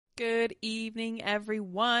Good evening,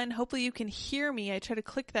 everyone. Hopefully you can hear me. I try to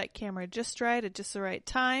click that camera just right at just the right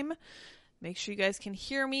time. Make sure you guys can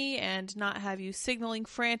hear me and not have you signaling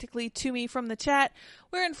frantically to me from the chat.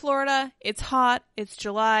 We're in Florida. It's hot. It's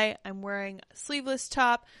July. I'm wearing a sleeveless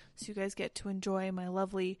top, so you guys get to enjoy my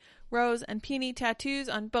lovely rose and peony tattoos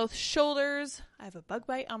on both shoulders. I have a bug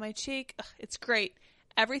bite on my cheek. Ugh, it's great.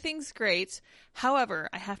 Everything's great. However,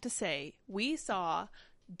 I have to say, we saw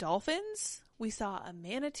dolphins, we saw a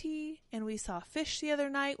manatee, and we saw fish the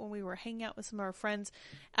other night when we were hanging out with some of our friends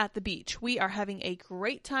at the beach. We are having a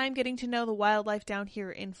great time getting to know the wildlife down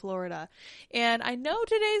here in Florida. And I know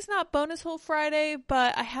today's not Bonus Hole Friday,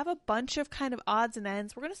 but I have a bunch of kind of odds and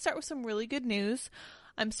ends. We're going to start with some really good news.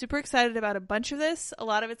 I'm super excited about a bunch of this. A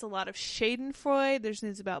lot of it's a lot of schadenfreude. There's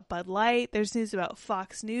news about Bud Light. There's news about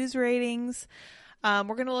Fox News ratings. We're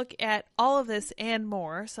going to look at all of this and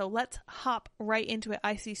more. So let's hop right into it.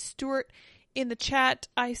 I see Stuart in the chat.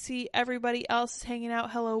 I see everybody else is hanging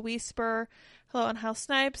out. Hello, Whisper. Hello, on House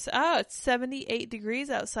Snipes. Oh, it's 78 degrees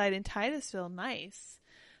outside in Titusville. Nice.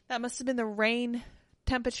 That must have been the rain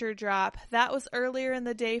temperature drop. That was earlier in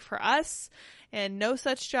the day for us, and no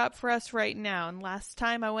such drop for us right now. And last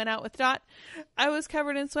time I went out with Dot, I was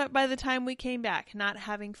covered in sweat by the time we came back. Not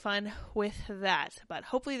having fun with that. But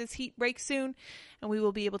hopefully this heat breaks soon, and we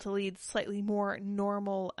will be able to lead slightly more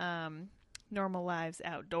normal lives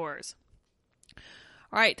outdoors.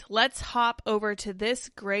 All right, let's hop over to this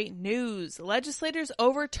great news. Legislators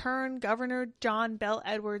overturn Governor John Bel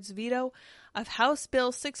Edwards' veto of House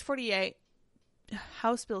Bill 648,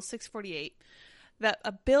 that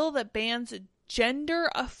a bill that bans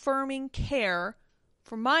gender-affirming care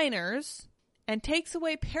for minors and takes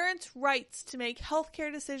away parents' rights to make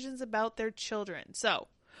healthcare decisions about their children. So,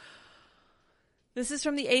 this is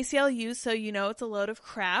from the ACLU, so you know it's a load of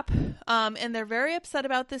crap. And they're very upset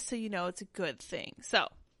about this, so you know it's a good thing. So,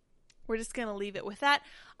 we're just going to leave it with that.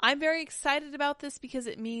 I'm very excited about this because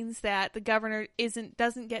it means that the governor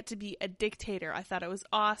doesn't get to be a dictator. I thought it was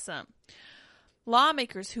awesome.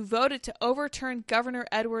 Lawmakers who voted to overturn Governor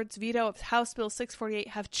Edwards' veto of House Bill 648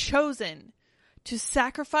 have chosen to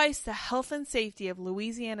sacrifice the health and safety of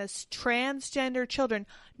Louisiana's transgender children,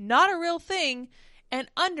 not a real thing, and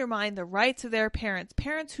undermine the rights of their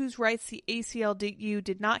parents whose rights the ACLU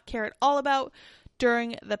did not care at all about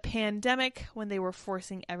during the pandemic when they were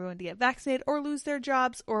forcing everyone to get vaccinated or lose their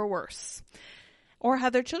jobs or worse, or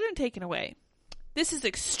have their children taken away. This is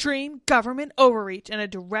extreme government overreach and a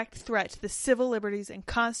direct threat to the civil liberties and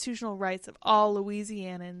constitutional rights of all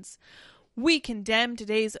Louisianans. We condemn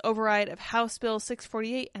today's override of House Bill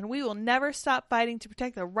 648, and we will never stop fighting to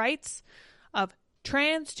protect the rights of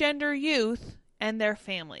transgender youth and their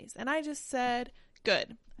families. And I just said,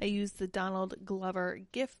 good. I used the Donald Glover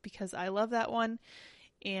gif because I love that one.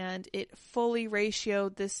 And it fully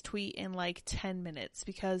ratioed this tweet in like 10 minutes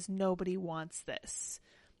because nobody wants this.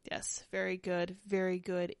 Yes, very good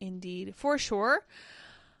indeed, for sure.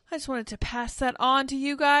 I just wanted to pass that on to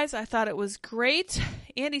you guys. I thought it was great.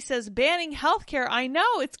 Andy says, banning healthcare. I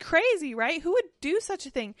know, it's crazy, right? Who would do such a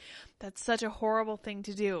thing? That's such a horrible thing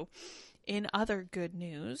to do. In other good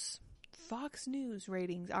news, Fox News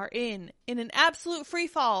ratings are in an absolute free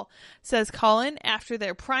fall, says Colin, after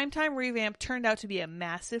their primetime revamp turned out to be a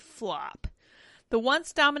massive flop. The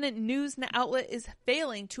once dominant news outlet is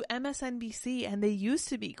failing to MSNBC, and they used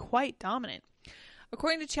to be quite dominant.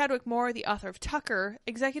 According to Chadwick Moore, the author of Tucker,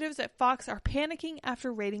 executives at Fox are panicking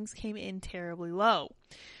after ratings came in terribly low.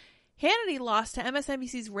 Hannity lost to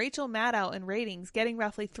MSNBC's Rachel Maddow in ratings, getting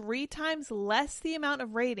roughly 3 times less the amount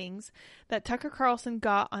of ratings that Tucker Carlson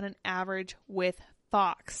got on an average with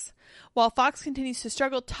Fox. While Fox continues to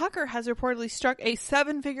struggle, Tucker has reportedly struck a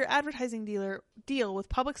 7-figure advertising deal with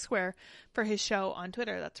Public Square for his show on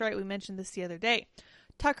Twitter. That's right, we mentioned this the other day.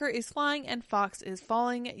 Tucker is flying and Fox is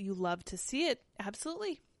falling. You love to see it.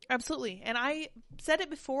 Absolutely. Absolutely. And I said it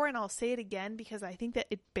before and I'll say it again because I think that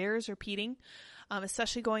it bears repeating,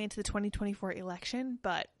 especially going into the 2024 election.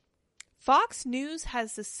 But Fox News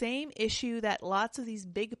has the same issue that lots of these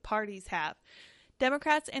big parties have.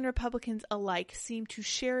 Democrats and Republicans alike seem to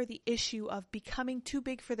share the issue of becoming too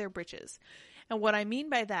big for their britches. And what I mean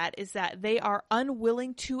by that is that they are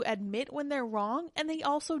unwilling to admit when they're wrong, and they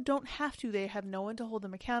also don't have to. They have no one to hold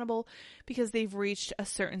them accountable because they've reached a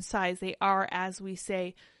certain size. They are, as we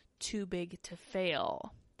say, too big to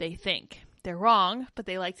fail, they think. They're wrong, but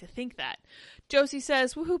they like to think that. Josie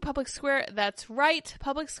says, woohoo, Public Square. That's right.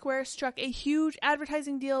 Public Square struck a huge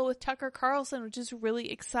advertising deal with Tucker Carlson, which is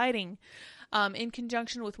really exciting. In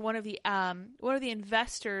conjunction with one of the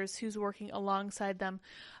investors who's working alongside them,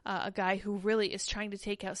 a guy who really is trying to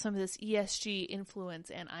take out some of this ESG influence,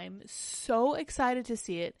 and I'm so excited to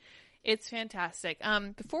see it. It's fantastic.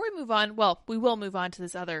 Before we move on, well, we will move on to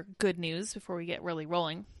this other good news before we get really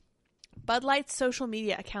rolling. Bud Light's social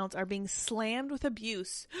media accounts are being slammed with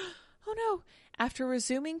abuse. Oh no! After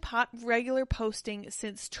resuming regular posting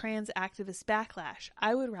since trans activist backlash,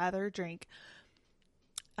 I would rather drink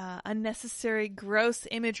unnecessary gross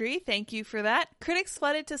imagery. Thank you for that. Critics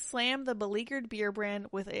flooded to slam the beleaguered beer brand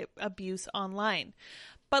with abuse online.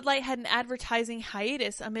 Bud Light had an advertising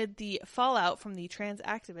hiatus amid the fallout from the trans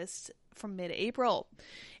activists from mid-April.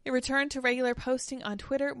 It returned to regular posting on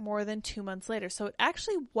Twitter more than 2 months later. So it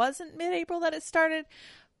actually wasn't mid-April that it started,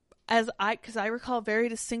 because I recall very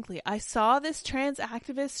distinctly. I saw this trans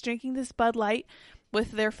activist drinking this Bud Light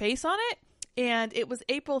with their face on it, and it was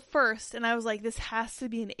April 1st, and I was like, this has to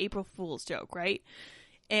be an April Fool's joke, right?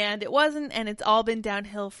 And it wasn't, and it's all been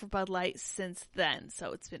downhill for Bud Light since then,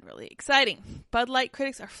 so it's been really exciting. Bud Light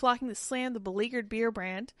critics are flocking to slam the beleaguered beer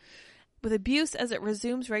brand with abuse as it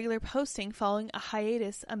resumes regular posting following a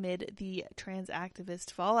hiatus amid the trans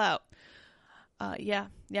activist fallout. Yeah,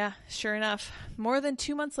 sure enough. More than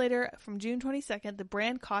 2 months later, from June 22nd, the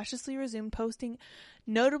brand cautiously resumed posting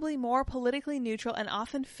notably more politically neutral and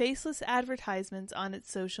often faceless advertisements on its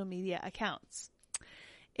social media accounts.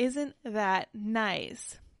 Isn't that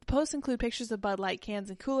nice? The posts include pictures of Bud Light cans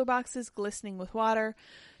and cooler boxes glistening with water,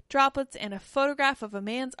 droplets, and a photograph of a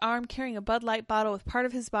man's arm carrying a Bud Light bottle with part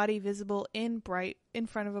of his body visible in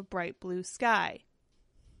front of a bright blue sky.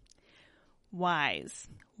 Wise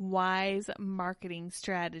marketing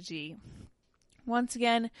strategy. Once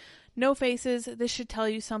again, no faces. This should tell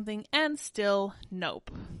you something, and still, nope.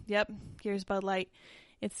 Yep, here's Bud Light.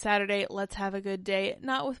 It's Saturday. Let's have a good day.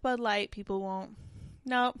 Not with Bud Light. People won't.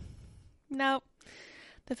 Nope.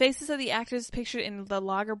 The faces of the actors pictured in the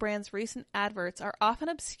lager brand's recent adverts are often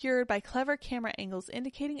obscured by clever camera angles,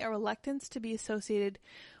 indicating a reluctance to be associated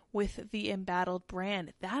with the embattled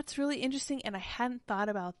brand. That's really interesting, and I hadn't thought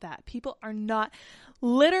about that. People are not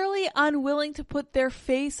literally unwilling to put their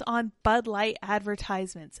face on Bud Light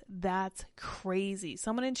advertisements. That's crazy.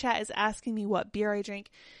 Someone in chat is asking me what beer I drink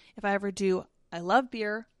if I ever do. I love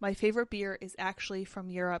beer. My favorite beer is actually from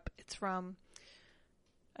Europe. It's from,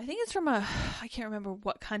 I think it's from I can't remember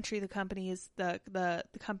what country the company is, the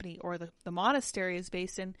company or the monastery is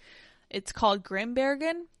based in. It's called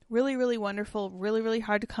Grimbergen. Really, really wonderful. Really, really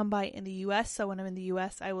hard to come by in the U.S. So when I'm in the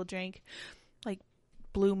U.S., I will drink like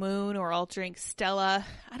Blue Moon, or I'll drink Stella.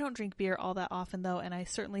 I don't drink beer all that often though, and I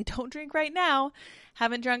certainly don't drink right now.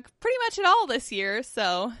 Haven't drunk pretty much at all this year,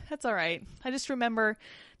 so that's all right. I just remember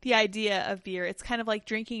the idea of beer. It's kind of like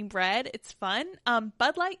drinking bread. It's fun.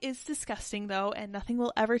 Bud Light is disgusting though, and nothing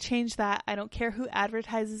will ever change that. I don't care who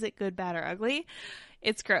advertises it, good, bad, or ugly.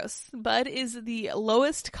 It's gross. Bud is the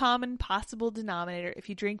lowest common possible denominator. If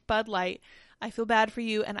you drink Bud Light, I feel bad for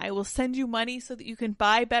you, and I will send you money so that you can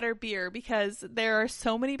buy better beer, because there are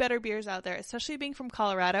so many better beers out there, especially being from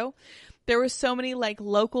Colorado. There were so many like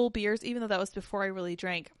local beers, even though that was before I really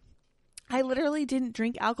drank. I literally didn't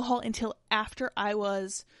drink alcohol until after I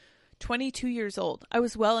was 22 years old. I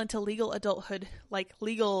was well into legal adulthood, like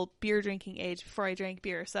legal beer drinking age, before I drank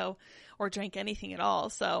beer, or drank anything at all.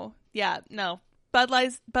 So yeah, no. Bud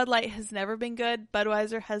Light has never been good.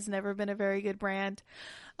 Budweiser has never been a very good brand.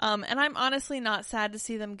 And I'm honestly not sad to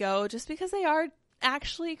see them go, just because they are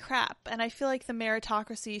actually crap. And I feel like the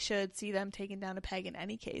meritocracy should see them taken down a peg in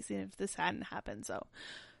any case, even if this hadn't happened. So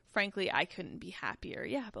frankly, I couldn't be happier.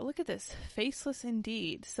 Yeah, but look at this. Faceless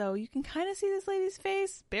indeed. So you can kind of see this lady's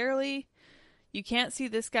face, barely. You can't see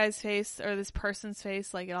this guy's face or this person's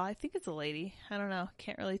face like at all. I think it's a lady. I don't know.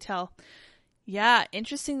 Can't really tell. Yeah,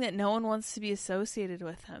 interesting that no one wants to be associated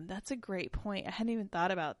with him. That's a great point. I hadn't even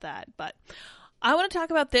thought about that. But I want to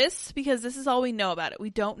talk about this because this is all we know about it.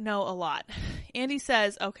 We don't know a lot. Andy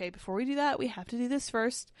says, okay, before we do that, we have to do this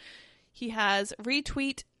first. He has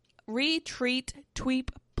retreat, tweep,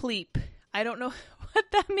 pleep. I don't know what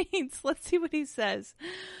that means. Let's see what he says.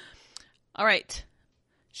 All right.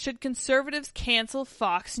 Should conservatives cancel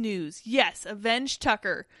Fox News? Yes. Avenge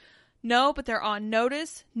Tucker. No, but they're on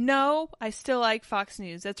notice. No, I still like Fox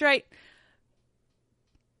News. That's right.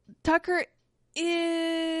 Tucker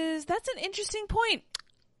that's an interesting point.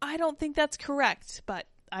 I don't think that's correct, but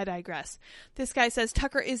I digress. This guy says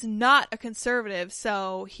Tucker is not a conservative,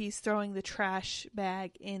 so he's throwing the trash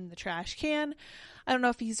bag in the trash can. I don't know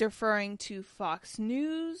if he's referring to Fox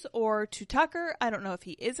News or to Tucker. I don't know if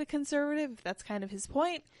he is a conservative, if that's kind of his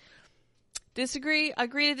point. Disagree,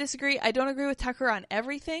 agree to disagree. I don't agree with Tucker on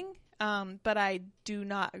everything, but I do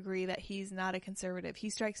not agree that he's not a conservative. He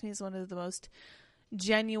strikes me as one of the most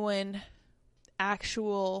genuine,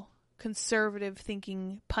 actual conservative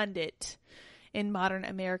thinking pundit in modern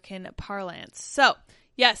American parlance. So,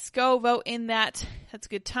 yes, go vote in that. That's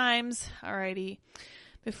good times. Alrighty.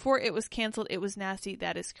 Before it was canceled, it was nasty.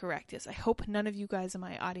 That is correct. Yes, I hope none of you guys in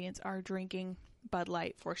my audience are drinking Bud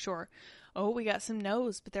Light for sure. Oh, we got some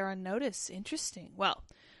no's, but they're on notice. Interesting. Well,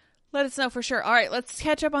 let us know for sure. All right, let's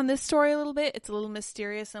catch up on this story a little bit. It's a little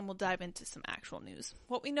mysterious, and we'll dive into some actual news.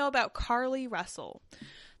 What we know about Carly Russell.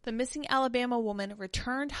 The missing Alabama woman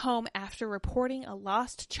returned home after reporting a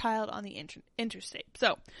lost child on the interstate.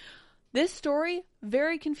 So, this story,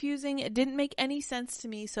 very confusing. It didn't make any sense to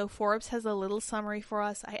me, so Forbes has a little summary for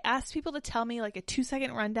us. I asked people to tell me like a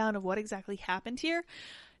 2-second rundown of what exactly happened here.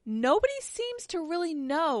 Nobody seems to really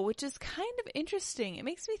know, which is kind of interesting. It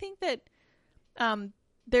makes me think that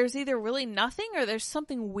there's either really nothing or there's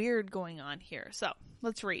something weird going on here. So,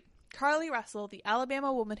 let's read. Carly Russell, the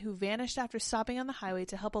Alabama woman who vanished after stopping on the highway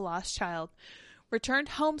to help a lost child, returned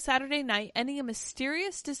home Saturday night, ending a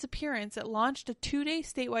mysterious disappearance that launched a 2-day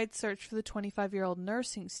statewide search for the 25-year-old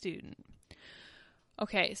nursing student.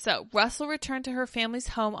 Okay, so Russell returned to her family's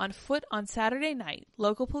home on foot on Saturday night.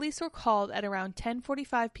 Local police were called at around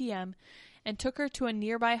 10:45 p.m. and took her to a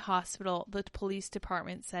nearby hospital, the police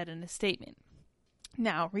department said in a statement.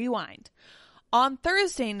 Now, rewind. On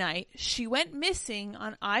Thursday night, she went missing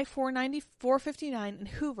on I-459 in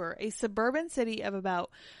Hoover, a suburban city of about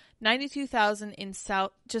 92,000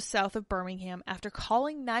 just south of Birmingham, after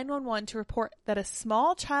calling 911 to report that a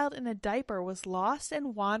small child in a diaper was lost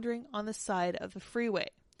and wandering on the side of the freeway.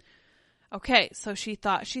 Okay, so she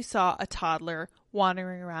thought she saw a toddler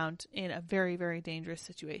wandering around in a very, very dangerous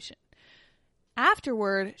situation.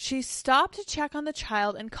 Afterward, she stopped to check on the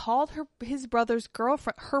child and called her brother's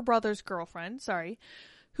girlfriend,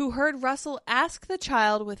 who heard Russell ask the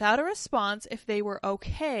child without a response if they were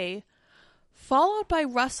okay, followed by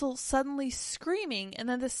Russell suddenly screaming and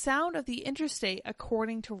then the sound of the interstate,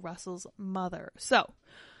 according to Russell's mother. So,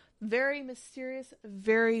 very mysterious,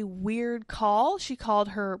 very weird call. She called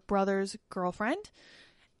her brother's girlfriend,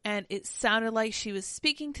 and it sounded like she was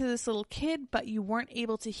speaking to this little kid, but you weren't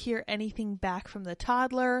able to hear anything back from the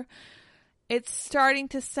toddler. It's starting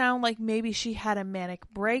to sound like maybe she had a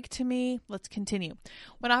manic break to me. Let's continue.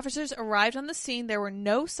 When officers arrived on the scene, there were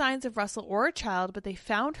no signs of Russell or a child, but they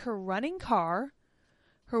found her running car,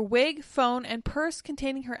 her wig, phone, and purse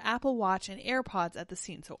containing her Apple Watch and AirPods at the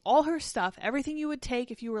scene. So all her stuff, everything you would take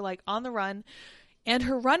if you were like on the run, and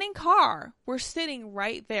her running car were sitting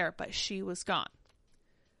right there, but she was gone.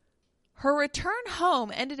 Her return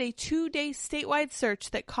home ended a 2-day statewide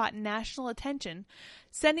search that caught national attention,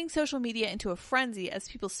 sending social media into a frenzy as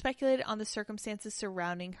people speculated on the circumstances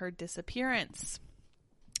surrounding her disappearance.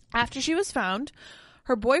 After she was found,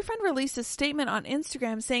 her boyfriend released a statement on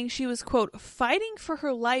Instagram saying she was, quote, fighting for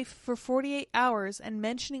her life for 48 hours and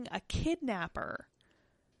mentioning a kidnapper.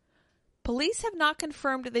 Police have not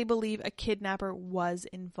confirmed they believe a kidnapper was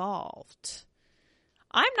involved.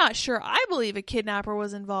 I'm not sure I believe a kidnapper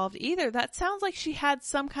was involved either. That sounds like she had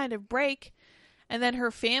some kind of break, and then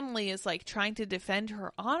her family is like trying to defend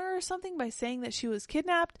her honor or something by saying that she was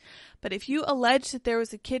kidnapped. But if you allege that there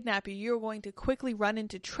was a kidnapper, you're going to quickly run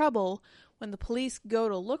into trouble when the police go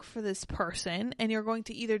to look for this person, and you're going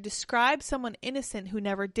to either describe someone innocent who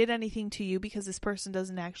never did anything to you because this person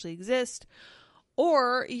doesn't actually exist,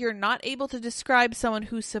 or you're not able to describe someone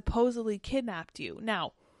who supposedly kidnapped you.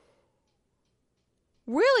 Now,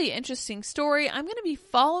 really interesting story. I'm going to be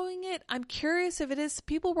following it. I'm curious if it is.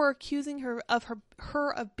 People were accusing her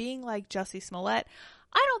of being like Jussie Smollett.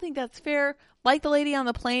 I don't think that's fair. Like the lady on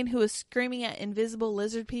the plane who was screaming at invisible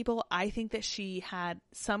lizard people, I think that she had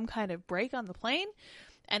some kind of break on the plane,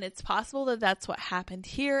 and it's possible that that's what happened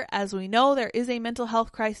here. As we know, there is a mental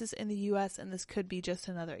health crisis in the U.S., and this could be just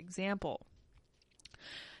another example.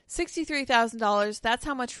 $63,000, that's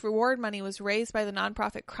how much reward money was raised by the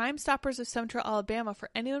nonprofit Crime Stoppers of Central Alabama for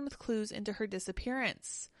anyone with clues into her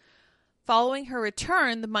disappearance. Following her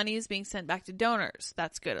return, the money is being sent back to donors.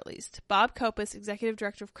 That's good, at least. Bob Kopis, executive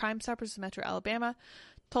director of Crime Stoppers of Metro Alabama,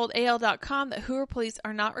 told AL.com that Hoover police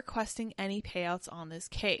are not requesting any payouts on this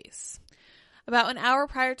case. About an hour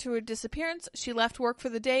prior to her disappearance, she left work for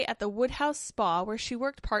the day at the Woodhouse Spa, where she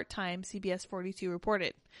worked part-time, CBS 42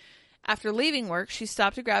 reported. After leaving work, she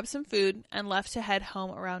stopped to grab some food and left to head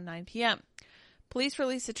home around 9 p.m. Police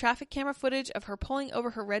released the traffic camera footage of her pulling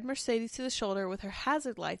over her red Mercedes to the shoulder with her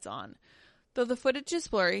hazard lights on. Though the footage is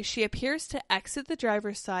blurry, she appears to exit the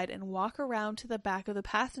driver's side and walk around to the back of the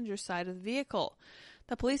passenger side of the vehicle.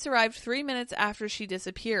 The police arrived 3 minutes after she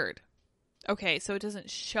disappeared. Okay, so it doesn't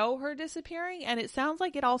show her disappearing, and it sounds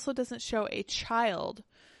like it also doesn't show a child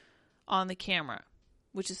on the camera,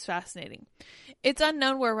 which is fascinating. It's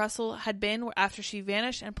unknown where Russell had been after she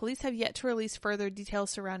vanished, and police have yet to release further details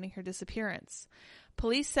surrounding her disappearance.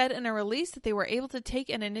 Police said in a release that they were able to take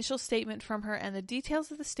an initial statement from her, and the details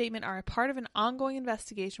of the statement are a part of an ongoing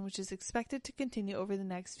investigation which is expected to continue over the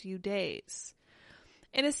next few days.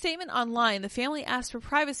 In a statement online, the family asked for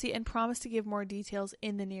privacy and promised to give more details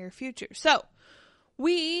in the near future. So,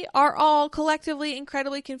 we are all collectively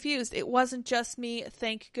incredibly confused. It wasn't just me.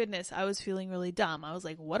 Thank goodness. I was feeling really dumb. I was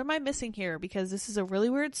like, what am I missing here? Because this is a really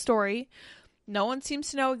weird story. No one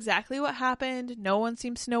seems to know exactly what happened. No one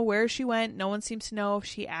seems to know where she went. No one seems to know if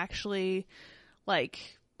she actually,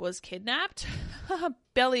 was kidnapped.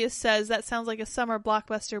 Bellius says, that sounds like a summer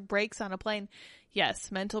blockbuster, Breaks on a Plane.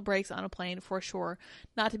 Yes, mental breaks on a plane for sure.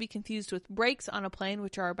 Not to be confused with Brakes on a Plane,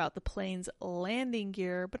 which are about the plane's landing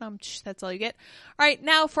gear. But that's all you get. All right,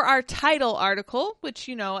 now for our title article, which,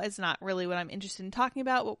 is not really what I'm interested in talking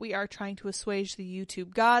about, but we are trying to assuage the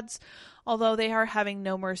YouTube gods, although they are having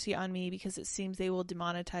no mercy on me because it seems they will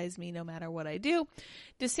demonetize me no matter what I do.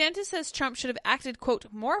 DeSantis says Trump should have acted, quote,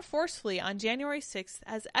 more forcefully on January 6th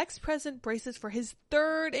as ex-president braces for his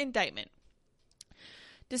third indictment.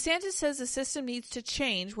 DeSantis says the system needs to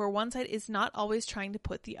change where one side is not always trying to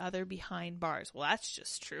put the other behind bars. Well, that's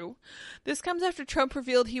just true. This comes after Trump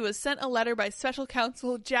revealed he was sent a letter by special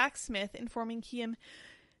counsel Jack Smith informing him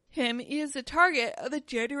is the target of the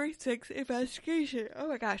January 6th investigation. Oh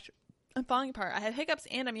my gosh, I'm falling apart. I have hiccups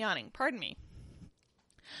and I'm yawning. Pardon me.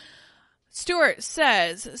 Stewart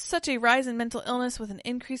says, such a rise in mental illness with an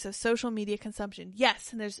increase of social media consumption.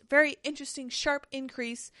 Yes, and there's a very interesting, sharp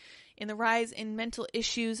increase in the rise in mental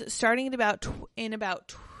issues starting at about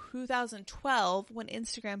 2012 when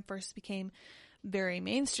Instagram first became very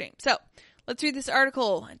mainstream. So, let's read this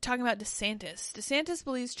article talking about DeSantis. DeSantis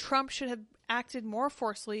believes Trump should have acted more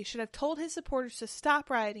forcefully, should have told his supporters to stop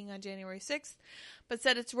rioting on January 6th, but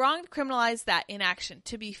said it's wrong to criminalize that inaction.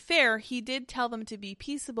 To be fair, he did tell them to be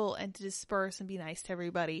peaceable and to disperse and be nice to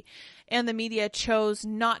everybody, and the media chose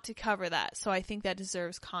not to cover that, so I think that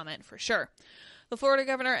deserves comment for sure. The Florida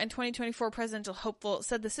governor and 2024 presidential hopeful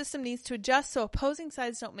said the system needs to adjust so opposing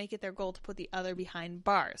sides don't make it their goal to put the other behind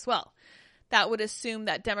bars. Well, that would assume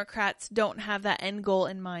that Democrats don't have that end goal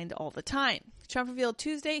in mind all the time. Trump revealed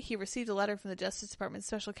Tuesday he received a letter from the Justice Department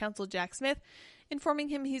special counsel Jack Smith informing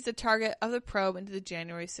him he's the target of the probe into the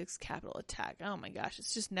January 6th Capitol attack. Oh my gosh,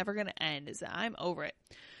 it's just never going to end, is it? I'm over it.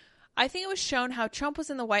 I think it was shown how Trump was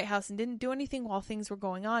in the White House and didn't do anything while things were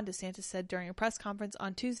going on, DeSantis said during a press conference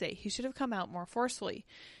on Tuesday. He should have come out more forcefully.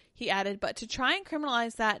 He added, but to try and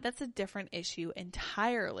criminalize that's a different issue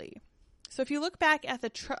entirely. So if you look back at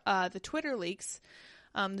the Twitter leaks,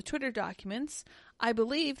 the Twitter documents, I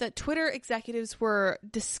believe that Twitter executives were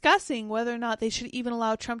discussing whether or not they should even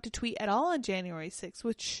allow Trump to tweet at all on January 6th,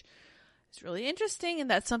 which is really interesting, and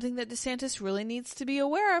that's something that DeSantis really needs to be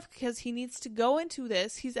aware of because he needs to go into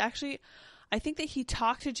this. I think that he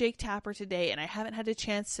talked to Jake Tapper today, and I haven't had a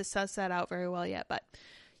chance to suss that out very well yet, but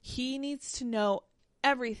he needs to know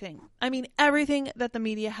everything. I mean, everything that the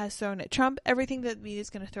media has thrown at Trump, everything that the media is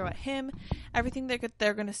going to throw at him, everything that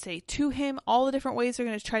they're going to say to him, all the different ways they're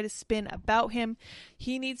going to try to spin about him.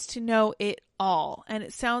 He needs to know it all, and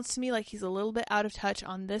it sounds to me like he's a little bit out of touch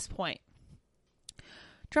on this point.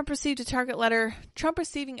 Trump receiving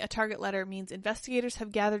a target letter means investigators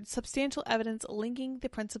have gathered substantial evidence linking the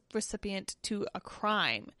recipient to a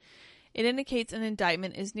crime. It indicates an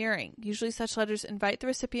indictment is nearing. Usually such letters invite the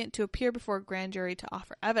recipient to appear before a grand jury to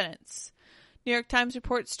offer evidence. New York Times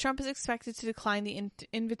reports Trump is expected to decline the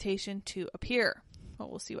invitation to appear. Well,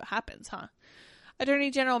 we'll see what happens, huh? Attorney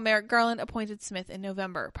General Merrick Garland appointed Smith in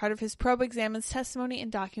November. Part of his probe examines testimony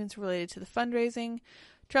and documents related to the fundraising,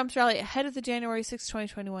 Trump's rally ahead of the January 6,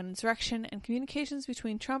 2021 insurrection, and communications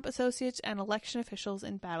between Trump associates and election officials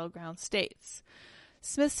in battleground states.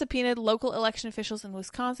 Smith subpoenaed local election officials in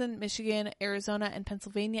Wisconsin, Michigan, Arizona, and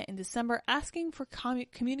Pennsylvania in December, asking for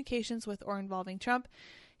communications with or involving Trump,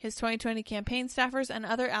 his 2020 campaign staffers, and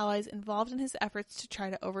other allies involved in his efforts to try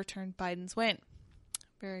to overturn Biden's win.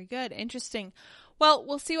 Very good. Interesting. Well,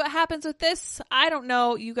 we'll see what happens with this. I don't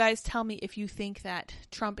know. You guys tell me if you think that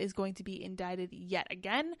Trump is going to be indicted yet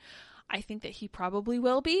again. I think that he probably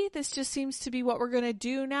will be. This just seems to be what we're going to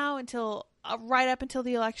do now until right up until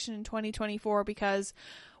the election in 2024, because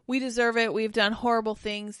we deserve it. We've done horrible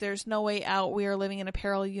things. There's no way out. We are living in a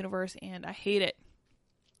parallel universe, and I hate it.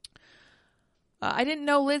 I didn't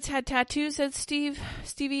know Liz had tattoos, said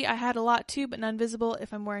Stevie, I had a lot too, but none visible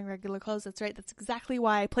if I'm wearing regular clothes. That's right. That's exactly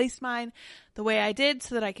why I placed mine the way I did,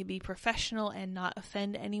 so that I could be professional and not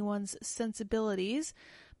offend anyone's sensibilities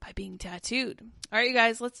by being tattooed. All right, you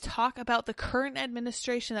guys, let's talk about the current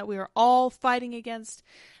administration that we are all fighting against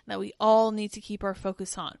and that we all need to keep our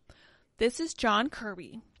focus on. This is John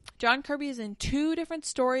Kirby. John Kirby is in 2 different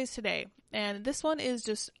stories today, and this one is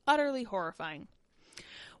just utterly horrifying.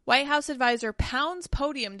 White House advisor pounds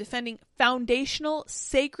podium defending foundational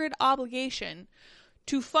sacred obligation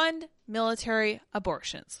to fund military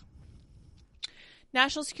abortions.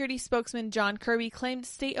 National Security spokesman John Kirby claimed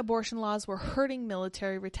state abortion laws were hurting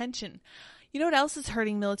military retention. You know what else is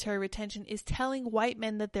hurting military retention is telling white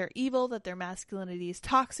men that they're evil, that their masculinity is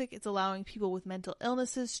toxic. It's allowing people with mental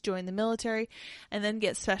illnesses to join the military and then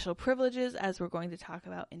get special privileges, as we're going to talk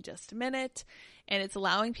about in just a minute. And it's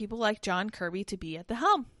allowing people like John Kirby to be at the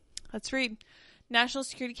helm. Let's read. National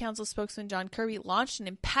Security Council spokesman John Kirby launched an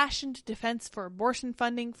impassioned defense for abortion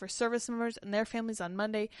funding for service members and their families on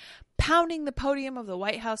Monday, pounding the podium of the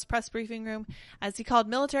White House press briefing room as he called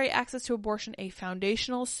military access to abortion a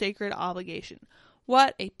foundational sacred obligation.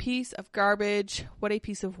 What a piece of garbage. What a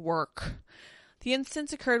piece of work. The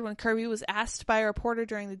instance occurred when Kirby was asked by a reporter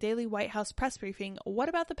during the daily White House press briefing, what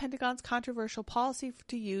about the Pentagon's controversial policy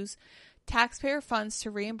to use taxpayer funds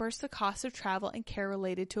to reimburse the cost of travel and care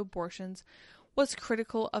related to abortions was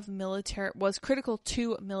critical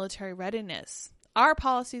to military readiness. Our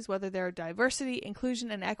policies, whether they're diversity, inclusion,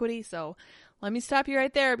 and equity, so let me stop you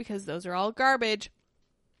right there because those are all garbage,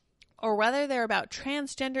 or whether they're about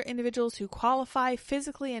transgender individuals who qualify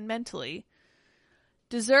physically and mentally,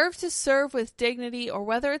 deserve to serve with dignity, or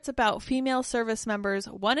whether it's about female service members,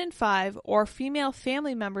 1 in 5, or female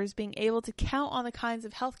family members being able to count on the kinds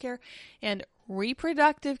of healthcare and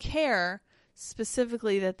reproductive care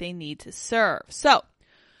specifically that they need to serve. So,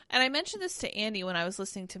 and I mentioned this to Andy when I was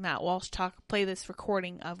listening to Matt Walsh play this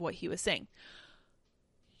recording of what he was saying.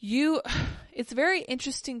 It's very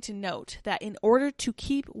interesting to note that in order to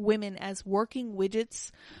keep women as working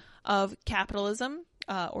widgets of capitalism,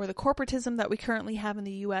 or the corporatism that we currently have in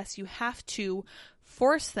the U.S., you have to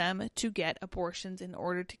force them to get abortions in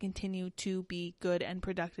order to continue to be good and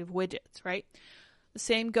productive widgets, right? The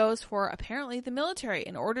same goes for, apparently, the military.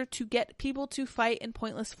 In order to get people to fight in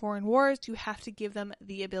pointless foreign wars, you have to give them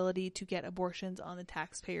the ability to get abortions on the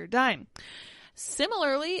taxpayer dime.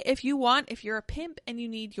 Similarly, if you're a pimp and you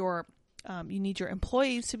need your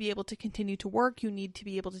employees to be able to continue to work, you need to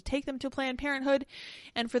be able to take them to Planned Parenthood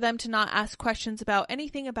and for them to not ask questions about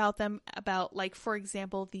anything about them, about, like, for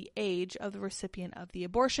example, the age of the recipient of the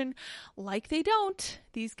abortion. Like they don't.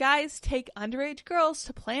 These guys take underage girls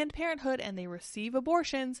to Planned Parenthood and they receive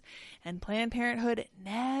abortions, and Planned Parenthood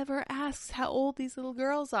never asks how old these little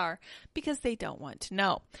girls are because they don't want to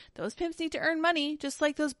know. Those pimps need to earn money, just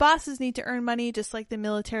like those bosses need to earn money, just like the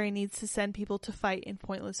military needs to send people to fight in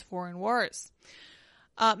pointless foreign wars.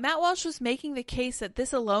 Matt Walsh was making the case that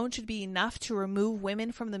this alone should be enough to remove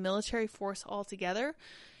women from the military force altogether.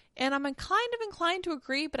 And I'm kind of inclined to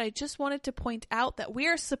agree, but I just wanted to point out that we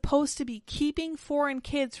are supposed to be keeping foreign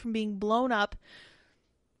kids from being blown up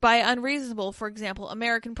by unreasonable, for example,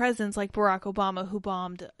 American presidents like Barack Obama, who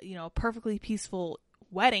bombed, a perfectly peaceful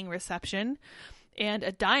wedding reception and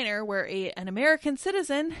a diner where an American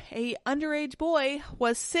citizen, a underage boy,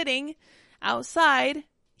 was sitting outside.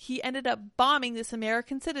 He ended up bombing this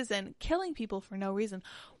American citizen, killing people for no reason.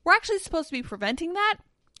 We're actually supposed to be preventing that.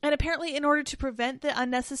 And apparently, in order to prevent the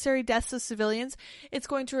unnecessary deaths of civilians, it's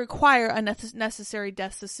going to require unnecessary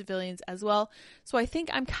deaths of civilians as well. So I think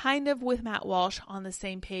I'm kind of with Matt Walsh on the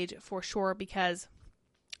same page for sure, because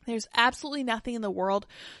there's absolutely nothing in the world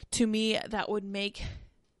to me that would make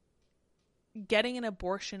getting an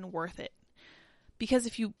abortion worth it. Because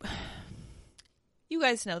if you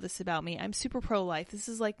guys know this about me, I'm super pro-life. This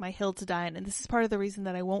is like my hill to die on, and this is part of the reason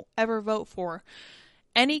that I won't ever vote for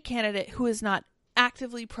any candidate who is not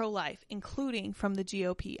actively pro-life, including from the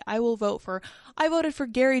GOP. I voted for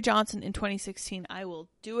Gary Johnson in 2016. I will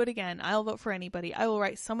do it again. I'll vote for anybody. I will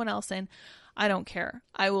write someone else in. I don't care.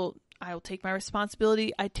 I will take my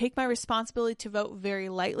responsibility. I take my responsibility to vote very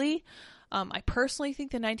lightly. I personally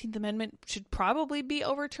think the 19th Amendment should probably be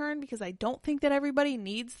overturned because I don't think that everybody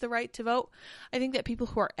needs the right to vote. I think that people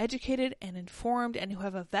who are educated and informed and who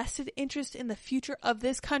have a vested interest in the future of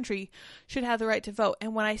this country should have the right to vote.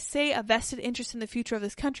 And when I say a vested interest in the future of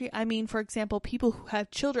this country, I mean, for example, people who have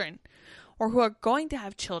children or who are going to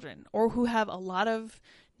have children or who have a lot of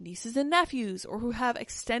nieces and nephews or who have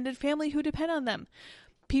extended family who depend on them.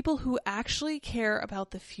 People who actually care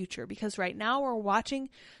about the future, because right now we're watching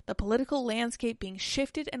the political landscape being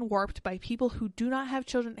shifted and warped by people who do not have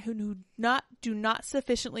children, who do not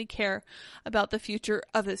sufficiently care about the future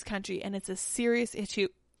of this country, and it's a serious issue,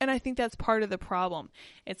 and I think that's part of the problem.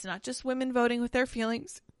 It's not just women voting with their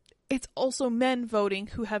feelings, it's also men voting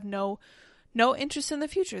who have no interest in the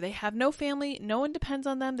future. They have no family, no one depends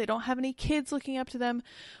on them, they don't have any kids looking up to them.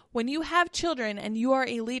 When you have children and you are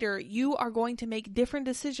a leader, you are going to make different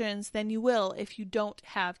decisions than you will if you don't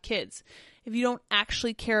have kids, if you don't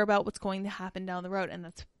actually care about what's going to happen down the road. And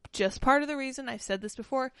that's just part of the reason, I've said this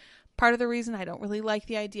before, part of the reason I don't really like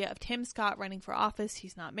the idea of Tim Scott running for office.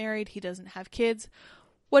 He's not married, he doesn't have kids.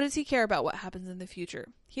 What does he care about what happens in the future?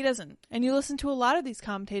 He doesn't. And you listen to a lot of these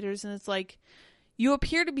commentators and it's like, you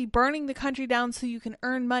appear to be burning the country down so you can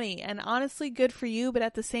earn money, and honestly, good for you, but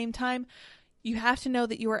at the same time, you have to know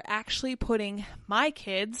that you are actually putting my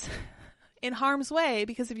kids in harm's way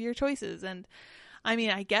because of your choices. And I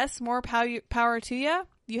mean, I guess more power to you.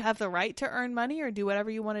 You have the right to earn money or do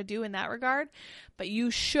whatever you want to do in that regard, but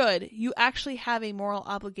you actually have a moral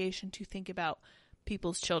obligation to think about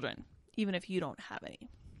people's children, even if you don't have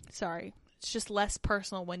any. Sorry, it's just less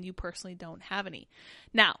personal when you personally don't have any.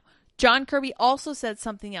 Now, John Kirby also said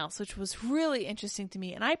something else, which was really interesting to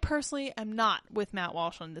me. And I personally am not with Matt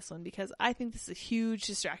Walsh on this one because I think this is a huge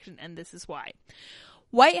distraction, and this is why.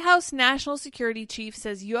 White House National Security Chief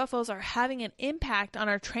says UFOs are having an impact on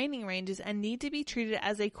our training ranges and need to be treated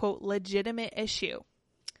as a, quote, legitimate issue.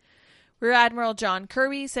 Rear Admiral John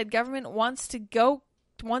Kirby said government wants to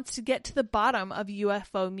get to the bottom of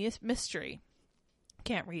UFO mystery.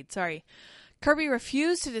 Can't read, sorry. Kirby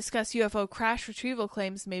refused to discuss UFO crash retrieval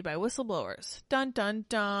claims made by whistleblowers. Dun dun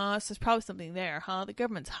dun. So there's probably something there, huh? The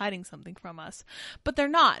government's hiding something from us. But they're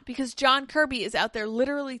not, because John Kirby is out there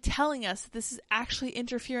literally telling us that this is actually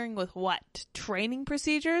interfering with what? Training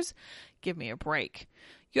procedures? Give me a break.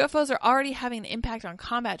 UFOs are already having an impact on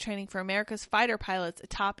combat training for America's fighter pilots, a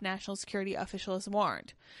top national security official has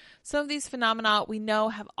warned. Some of these phenomena we know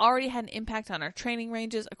have already had an impact on our training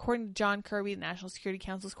ranges, according to John Kirby, the National Security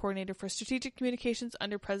Council's coordinator for strategic communications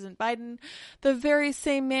under President Biden, the very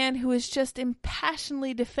same man who was just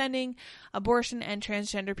impassionedly defending abortion and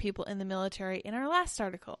transgender people in the military in our last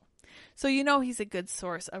article. So you know he's a good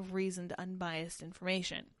source of reasoned, unbiased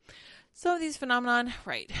information. Some of these phenomenon,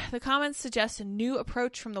 right. The comments suggest a new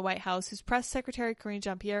approach from the White House, whose press secretary Karine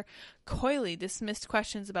Jean-Pierre coyly dismissed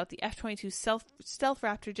questions about the F-22 stealth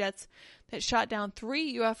Raptor jets that shot down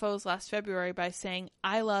 3 UFOs last February by saying,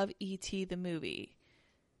 "I love E.T. the movie."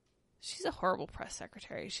 She's a horrible press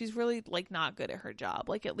secretary. She's really, not good at her job.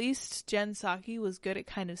 At least Jen Psaki was good at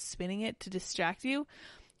kind of spinning it to distract you.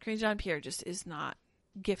 Karine Jean-Pierre just is not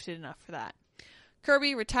gifted enough for that.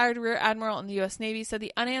 Kirby, retired Rear Admiral in the U.S. Navy, said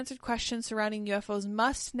the unanswered questions surrounding UFOs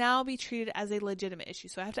must now be treated as a legitimate issue.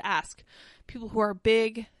 So I have to ask people who are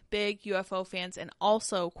big UFO fans and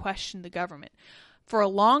also question the government. For a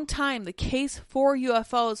long time, the case for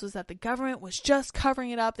UFOs was that the government was just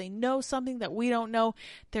covering it up. They know something that we don't know.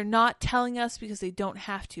 They're not telling us because they don't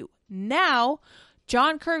have to. Now,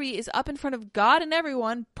 John Kirby is up in front of God and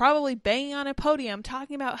everyone, probably banging on a podium,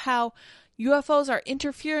 talking about how UFOs are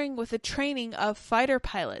interfering with the training of fighter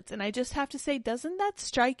pilots. And I just have to say, doesn't that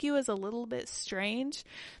strike you as a little bit strange?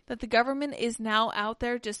 That the government is now out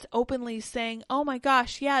there just openly saying, oh my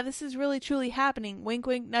gosh, yeah, this is really truly happening. Wink,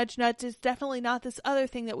 wink, nudge, nudge. It's definitely not this other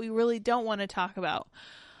thing that we really don't want to talk about.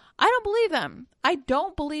 I don't believe them. I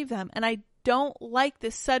don't believe them. And I don't like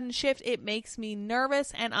this sudden shift. It makes me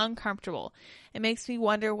nervous and uncomfortable. It makes me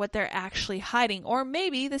wonder what they're actually hiding. Or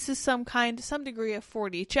maybe this is some degree of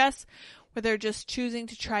 4D chess, where they're just choosing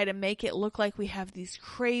to try to make it look like we have these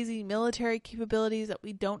crazy military capabilities that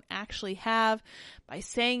we don't actually have. By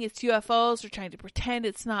saying it's UFOs, they're trying to pretend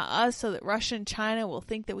it's not us so that Russia and China will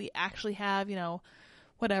think that we actually have,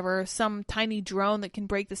 some tiny drone that can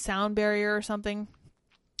break the sound barrier or something.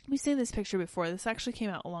 We've seen this picture before. This actually came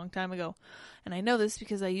out a long time ago. And I know this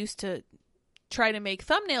because I used to try to make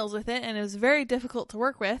thumbnails with it, and it was very difficult to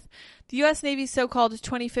work with. The U.S. Navy's so-called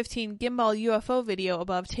 2015 gimbal UFO video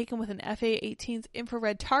above, taken with an FA-18's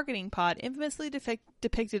infrared targeting pod, infamously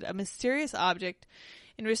depicted a mysterious object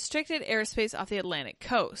in restricted airspace off the Atlantic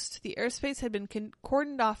coast. The airspace had been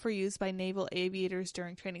cordoned off for use by naval aviators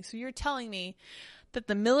during training. So you're telling me that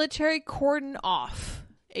the military cordoned off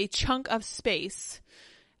a chunk of space,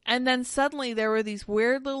 and then suddenly there were these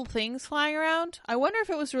weird little things flying around? I wonder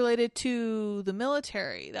if it was related to the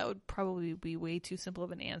military. That would probably be way too simple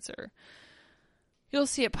of an answer. You'll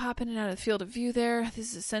see it pop in and out of the field of view there.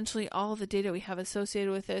 This is essentially all the data we have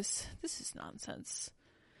associated with this. This is nonsense.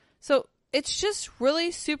 So it's just really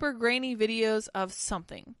super grainy videos of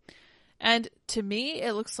something. And to me,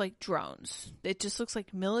 it looks like drones. It just looks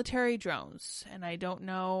like military drones. And I don't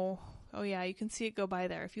know. Oh yeah, you can see it go by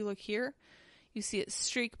there. If you look here, you see it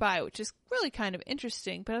streak by, which is really kind of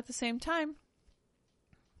interesting. But at the same time,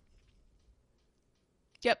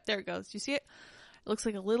 yep, there it goes. Do you see it? It looks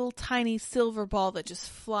like a little tiny silver ball that just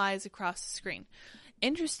flies across the screen.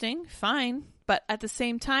 Interesting, fine. But at the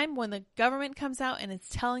same time, when the government comes out and it's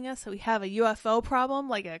telling us that we have a UFO problem,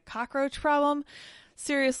 like a cockroach problem,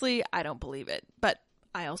 seriously, I don't believe it. But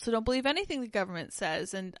I also don't believe anything the government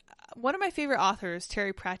says. And one of my favorite authors,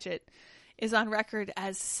 Terry Pratchett, is on record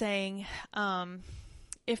as saying,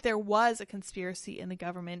 if there was a conspiracy in the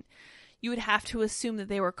government, you would have to assume that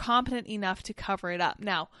they were competent enough to cover it up.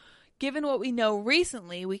 Now, given what we know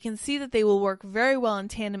recently, we can see that they will work very well in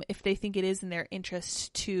tandem if they think it is in their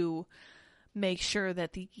interest to make sure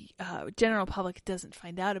that the general public doesn't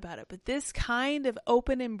find out about it. But this kind of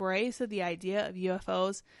open embrace of the idea of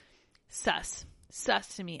UFOs, sus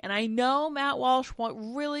to me. And I know Matt Walsh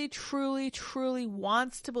really, truly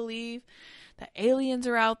wants to believe that aliens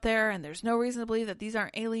are out there, and there's no reason to believe that these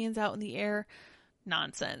aren't aliens out in the air.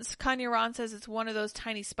 Nonsense. Kanye Ron says it's one of those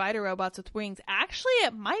tiny spider robots with wings. Actually,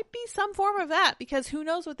 it might be some form of that, because who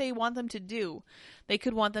knows what they want them to do. They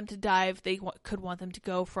could want them to dive. They could want them to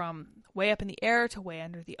go from way up in the air to way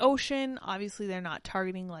under the ocean. Obviously, they're not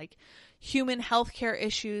targeting like human healthcare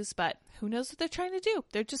issues, but who knows what they're trying to do.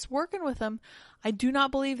 They're just working with them. I do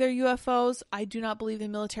not believe they're UFOs. I do not believe the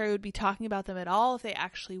military would be talking about them at all if they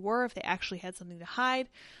actually were, if they actually had something to hide.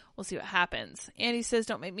 We'll see what happens. Andy says,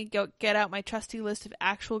 don't make me get out my trusty list of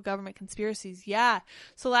actual government conspiracies. Yeah.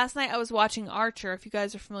 So last night I was watching Archer, if you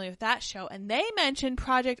guys are familiar with that show, and they mentioned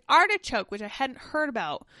Project Artichoke, which I hadn't heard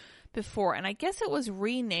about before. And I guess it was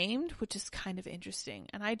renamed, which is kind of interesting.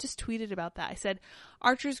 And I just tweeted about that. I said,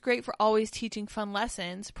 Archer's great for always teaching fun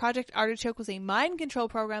lessons. Project Artichoke was a mind control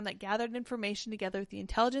program that gathered information together with the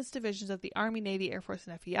intelligence divisions of the Army, Navy, Air Force,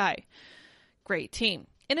 and FBI. Great team.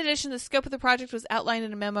 In addition, the scope of the project was outlined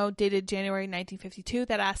in a memo dated January 1952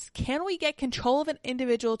 that asks, can we get control of an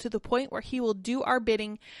individual to the point where he will do our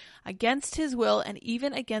bidding against his will and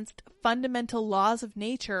even against fundamental laws of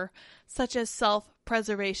nature, such as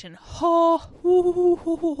self-preservation? Holy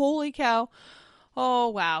cow. Oh,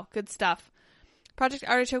 wow. Good stuff. Project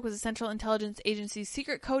Artichoke was a Central Intelligence Agency's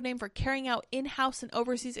secret code name for carrying out in-house and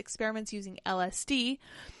overseas experiments using LSD,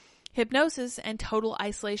 hypnosis, and total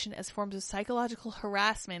isolation as forms of psychological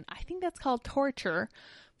harassment. I think that's called torture,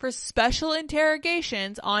 for special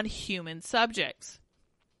interrogations on human subjects.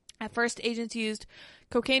 At first, agents used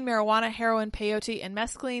cocaine, marijuana, heroin, peyote, and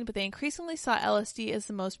mescaline, but they increasingly saw LSD as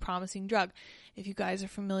the most promising drug. If you guys are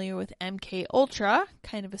familiar with MK Ultra,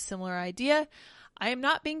 kind of a similar idea. I am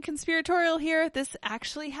not being conspiratorial here. This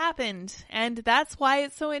actually happened. And that's why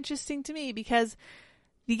it's so interesting to me, because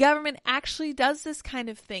the government actually does this kind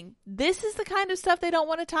of thing. This is the kind of stuff they don't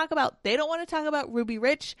want to talk about. They don't want to talk about Ruby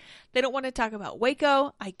Rich. They don't want to talk about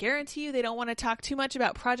Waco. I guarantee you they don't want to talk too much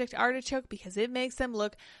about Project Artichoke because it makes them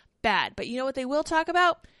look bad. But you know what they will talk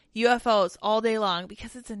about? UFOs all day long,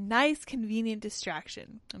 because it's a nice, convenient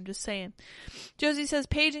distraction. I'm just saying. Josie says,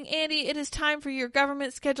 paging Andy, it is time for your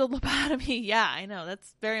government scheduled lobotomy. Yeah, I know.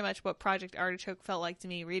 That's very much what Project Artichoke felt like to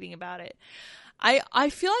me reading about it. I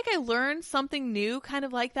feel like I learned something new kind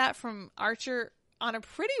of like that from Archer on a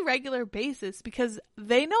pretty regular basis, because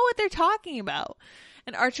they know what they're talking about.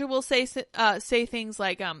 And Archer will say things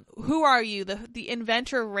like, who are you? The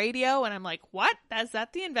inventor of radio? And I'm like, what? Is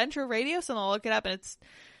that the inventor of radio? So I'll look it up, and it's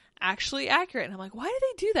actually accurate. And I'm like, why do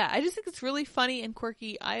they do that? I just think it's really funny and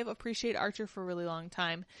quirky. I've appreciated Archer for a really long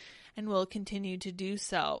time and will continue to do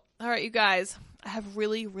so. All right, you guys, I have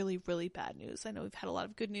really, really, really bad news. I know we've had a lot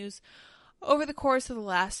of good news over the course of the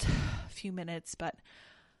last few minutes, but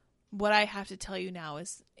what I have to tell you now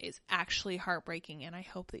is actually heartbreaking, and I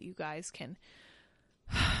hope that you guys can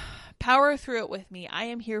power through it with me. I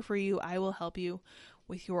am here for you. I will help you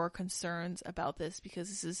with your concerns about this, because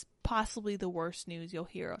this is possibly the worst news you'll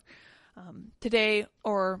hear today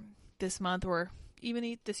or this month or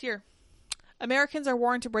even this year. Americans are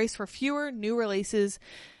warned to brace for fewer new releases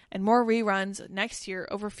and more reruns next year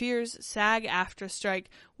over fears SAG-AFTRA strike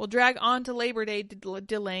will drag on to Labor Day,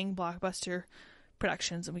 delaying blockbuster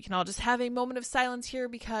productions. And we can all just have a moment of silence here,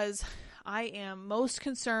 because I am most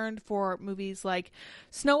concerned for movies like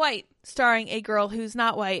Snow White, starring a girl who's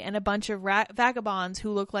not white and a bunch of vagabonds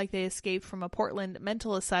who look like they escaped from a Portland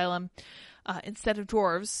mental asylum instead of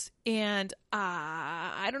dwarves. And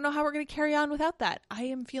I don't know how we're going to carry on without that. I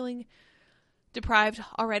am feeling deprived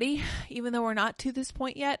already, even though we're not to this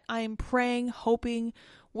point yet. I am praying, hoping,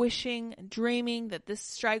 wishing, dreaming that this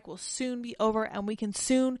strike will soon be over and we can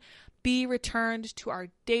soon be returned to our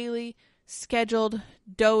daily scheduled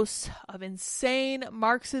dose of insane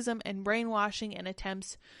Marxism and brainwashing and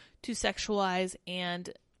attempts to sexualize and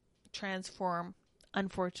transform,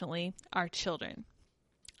 unfortunately, our children.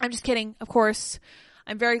 I'm just kidding, of course.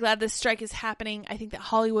 I'm very glad this strike is happening. I think that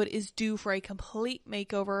Hollywood is due for a complete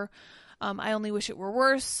makeover. I only wish it were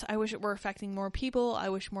worse. I wish it were affecting more people. I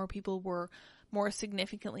wish more people were more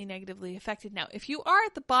significantly negatively affected. Now, if you are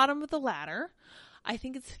at the bottom of the ladder, I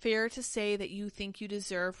think it's fair to say that you think you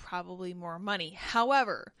deserve probably more money.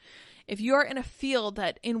 However, if you're in a field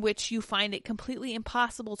in which you find it completely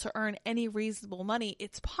impossible to earn any reasonable money,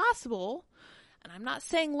 it's possible, and I'm not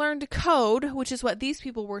saying learn to code, which is what these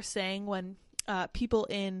people were saying when people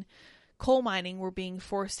in coal mining were being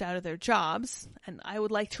forced out of their jobs. And I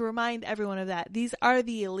would like to remind everyone of that. These are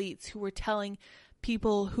the elites who were telling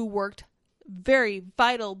people who worked very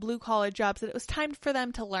vital blue-collar jobs that it was time for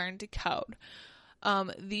them to learn to code.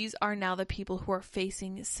 These are now the people who are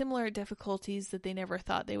facing similar difficulties that they never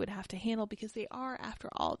thought they would have to handle, because they are, after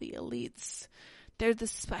all, the elites. They're the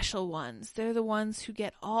special ones. They're the ones who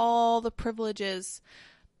get all the privileges,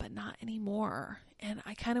 but not anymore. And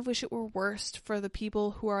I kind of wish it were worse for the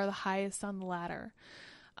people who are the highest on the ladder.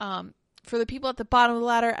 For the people at the bottom of the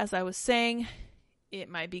ladder, as I was saying, it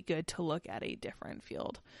might be good to look at a different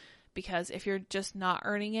field. Because if you're just not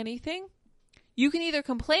earning anything, you can either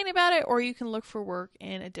complain about it or you can look for work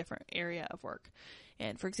in a different area of work.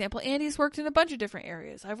 And for example, Andy's worked in a bunch of different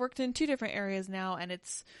areas. I've worked in 2 different areas now, and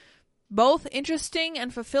it's both interesting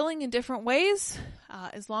and fulfilling in different ways.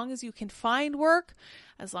 As long as you can find work,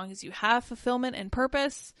 as long as you have fulfillment and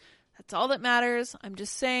purpose, that's all that matters. I'm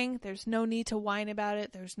just saying there's no need to whine about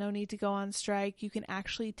it. There's no need to go on strike. You can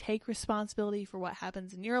actually take responsibility for what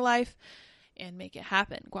happens in your life and make it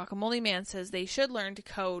happen. Guacamole Man says they should learn to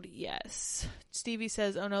code. Yes. Stevie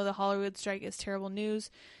says, oh no, the Hollywood strike is terrible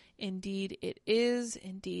news. Indeed, it is.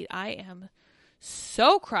 Indeed, I am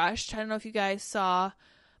so crushed. I don't know if you guys saw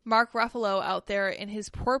Mark Ruffalo out there in his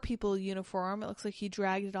Poor People uniform. It looks like he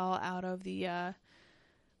dragged it all out of the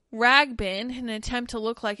rag bin in an attempt to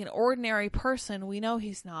look like an ordinary person. We know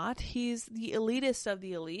he's not. He's the elitist of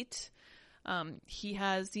the elite. He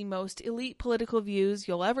has the most elite political views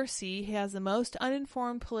you'll ever see. He has the most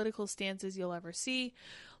uninformed political stances you'll ever see.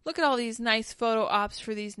 Look at all these nice photo ops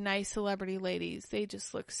for these nice celebrity ladies. They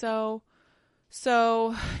just look so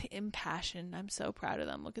impassioned. I'm so proud of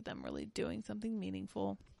them. Look at them really doing something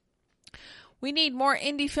meaningful. We need more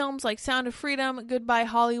indie films like Sound of Freedom, Goodbye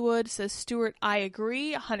Hollywood, says Stuart. I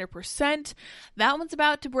agree, 100%. That one's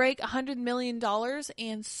about to break $100 million,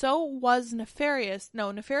 and so was Nefarious.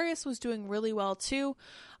 No, Nefarious was doing really well too.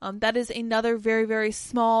 That is another very, very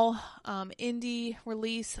small indie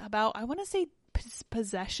release about, I want to say,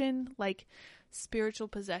 possession, like spiritual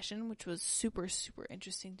possession, which was super, super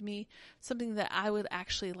interesting to me. Something that I would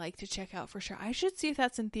actually like to check out for sure. I should see if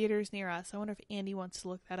that's in theaters near us. I wonder if Andy wants to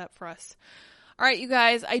look that up for us. All right, you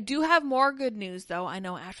guys, I do have more good news, though. I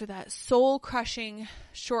know after that soul-crushing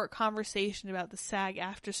short conversation about the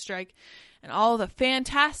SAG-AFTRA strike and all the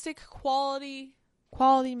fantastic quality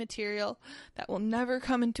material that will never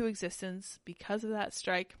come into existence because of that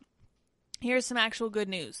strike, here's some actual good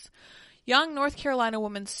news. Young North Carolina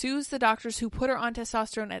woman sues the doctors who put her on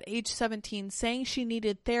testosterone at age 17, saying she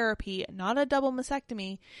needed therapy, not a double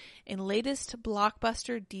mastectomy, in latest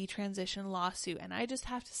blockbuster detransition lawsuit. And I just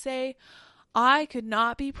have to say, I could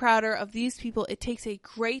not be prouder of these people. It takes a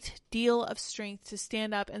great deal of strength to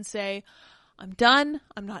stand up and say, I'm done.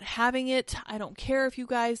 I'm not having it. I don't care if you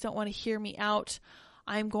guys don't want to hear me out.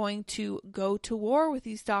 I'm going to go to war with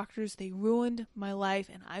these doctors. They ruined my life,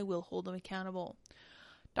 and I will hold them accountable.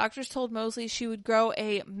 Doctors told Mosley she would grow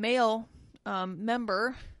a male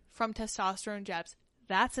member from testosterone jabs.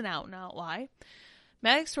 That's an out-and-out lie.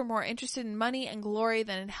 Medics were more interested in money and glory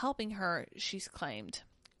than in helping her, she's claimed.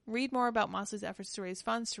 Read more about Mosley's efforts to raise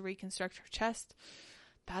funds to reconstruct her chest.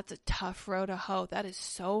 That's a tough row to hoe. That is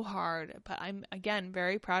so hard. But I'm, again,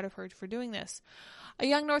 very proud of her for doing this. A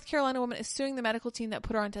young North Carolina woman is suing the medical team that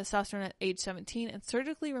put her on testosterone at age 17 and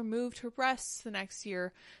surgically removed her breasts the next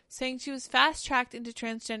year, saying she was fast-tracked into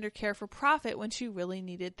transgender care for profit when she really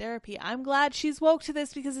needed therapy. I'm glad she's woke to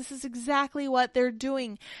this, because this is exactly what they're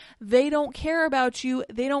doing. They don't care about you.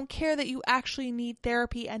 They don't care that you actually need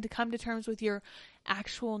therapy and to come to terms with your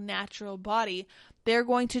actual natural body. They're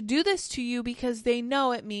going to do this to you because they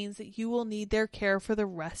know it means that you will need their care for the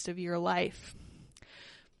rest of your life.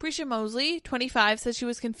 Prisha Mosley, 25, says she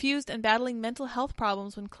was confused and battling mental health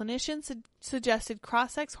problems when clinicians suggested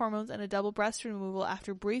cross-sex hormones and a double breast removal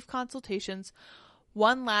after brief consultations,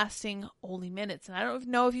 one lasting only minutes. And I don't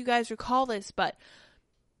know if you guys recall this, but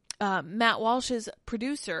Matt Walsh's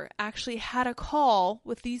producer actually had a call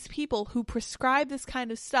with these people who prescribe this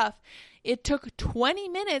kind of stuff. It took 20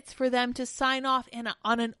 minutes for them to sign off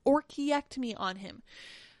on an orchiectomy on him.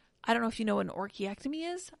 I don't know if you know what an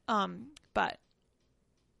orchiectomy is, but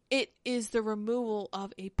it is the removal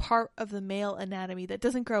of a part of the male anatomy that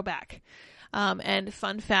doesn't grow back. And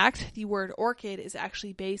fun fact, the word orchid is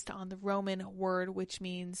actually based on the Roman word, which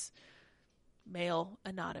means male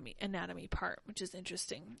anatomy part, which is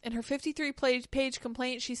interesting. In her 53-page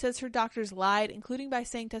complaint, she says her doctors lied, including by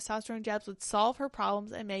saying testosterone jabs would solve her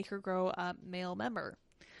problems and make her grow a male member.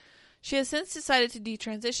 She has since decided to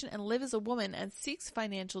detransition and live as a woman and seeks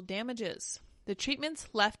financial damages. The treatments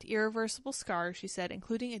left irreversible scars, she said,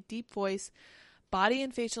 including a deep voice, body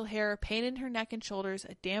and facial hair, pain in her neck and shoulders,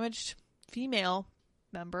 a damaged female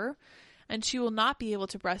member, and she will not be able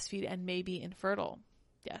to breastfeed and may be infertile.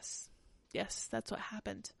 Yes, that's what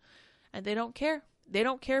happened. And they don't care. They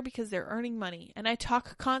don't care because they're earning money. And I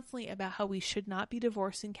talk constantly about how we should not be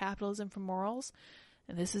divorcing capitalism from morals,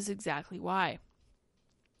 and this is exactly why.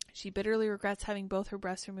 She bitterly regrets having both her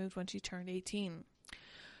breasts removed when she turned 18.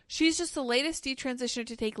 She's just the latest detransitioner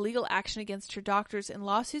to take legal action against her doctors in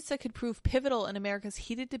lawsuits that could prove pivotal in America's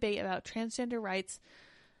heated debate about transgender rights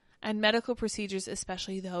and medical procedures,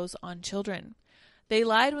 especially those on children. They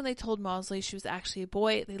lied when they told Mosley she was actually a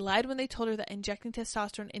boy. They lied when they told her that injecting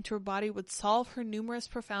testosterone into her body would solve her numerous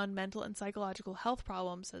profound mental and psychological health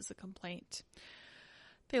problems, says the complaint.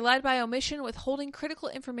 They lied by omission, withholding critical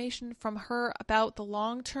information from her about the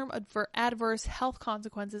long-term adverse health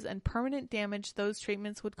consequences and permanent damage those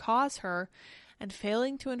treatments would cause her, and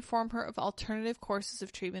failing to inform her of alternative courses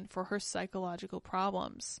of treatment for her psychological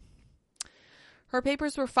problems. Her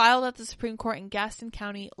papers were filed at the Supreme Court in Gaston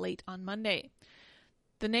County late on Monday.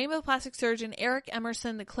 The name of the plastic surgeon, Eric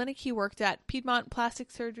Emerson, the clinic he worked at, Piedmont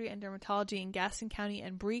Plastic Surgery and Dermatology in Gaston County,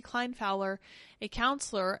 and Bree Klein-Fowler, a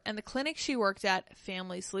counselor, and the clinic she worked at,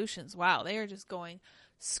 Family Solutions. Wow, they are just going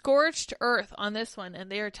scorched earth on this one,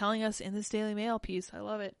 and they are telling us in this Daily Mail piece. I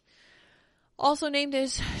love it. Also named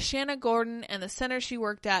is Shanna Gordon, and the center she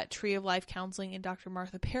worked at, Tree of Life Counseling, and Dr.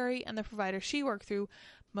 Martha Perry, and the provider she worked through,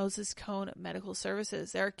 Moses Cone Medical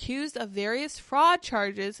Services. They're accused of various fraud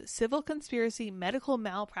charges, civil conspiracy, medical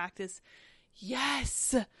malpractice.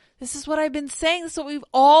 Yes! This is what I've been saying. This is what we've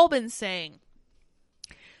all been saying.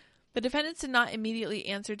 The defendants did not immediately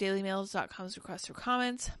answer DailyMail.com's request for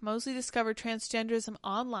comments. Mosley discovered transgenderism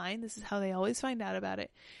online. This is how they always find out about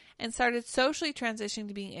it. And started socially transitioning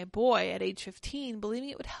to being a boy at age 15, believing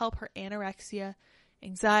it would help her anorexia,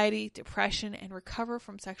 anxiety, depression, and recover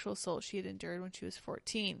from sexual assault she had endured when she was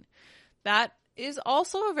 14. That is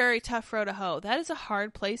also a very tough row to hoe. That is a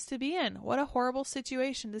hard place to be in. What a horrible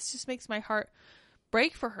situation. This just makes my heart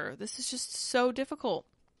break for her. This is just so difficult.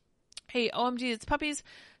 Hey, OMG, it's Puppies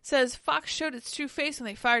says, Fox showed its true face when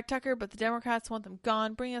they fired Tucker, but the Democrats want them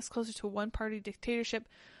gone, bringing us closer to a one-party dictatorship.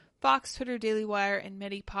 Fox, Twitter, Daily Wire, and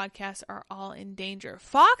many podcasts are all in danger.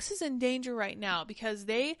 Fox is in danger right now because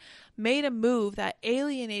they made a move that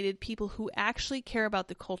alienated people who actually care about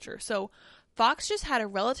the culture. So Fox just had a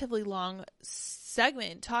relatively long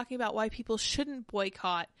segment talking about why people shouldn't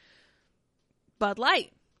boycott Bud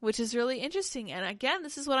Light, which is really interesting. And again,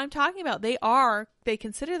 this is what I'm talking about. They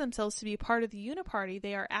consider themselves to be part of the uniparty.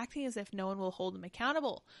 They are acting as if no one will hold them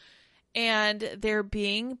accountable. And they're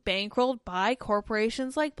being bankrolled by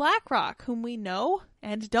corporations like BlackRock, whom we know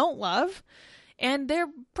and don't love. And they're,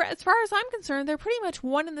 as far as I'm concerned, they're pretty much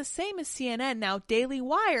one and the same as CNN. Now, Daily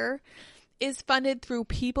Wire is funded through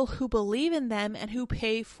people who believe in them and who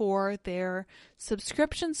pay for their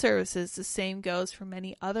subscription services. The same goes for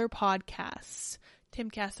many other podcasts.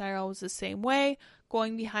 Timcast IRL was the same way.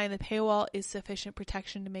 Going behind the paywall is sufficient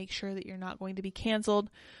protection to make sure that you're not going to be canceled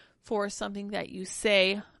for something that you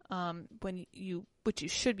say, which you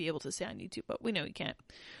should be able to say on YouTube, but we know you can't.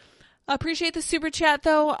 Appreciate the super chat,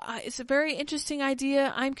 though. It's a very interesting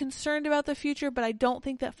idea. I'm concerned about the future, but I don't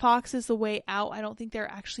think that Fox is the way out. I don't think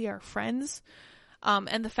they're actually our friends.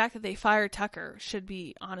 And the fact that they fired Tucker should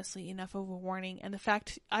be, honestly, enough of a warning. And the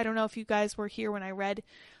fact, I don't know if you guys were here when I read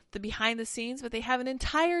the behind the scenes, but they have an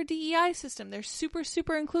entire DEI system. They're super,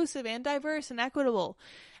 super inclusive and diverse and equitable.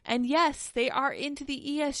 And yes, they are into the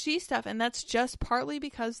ESG stuff, and that's just partly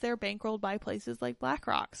because they're bankrolled by places like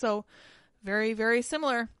BlackRock. So very, very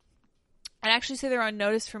similar. I'd actually say they're on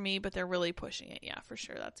notice for me, but they're really pushing it. Yeah, for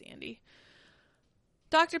sure. That's Andy.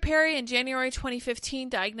 Dr. Perry in January 2015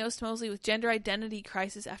 diagnosed Mosley with gender identity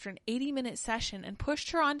crisis after an 80-minute session and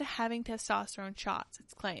pushed her on to having testosterone shots,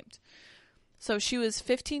 it's claimed. So she was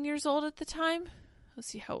 15 years old at the time. Let's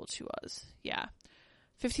see how old she was. Yeah,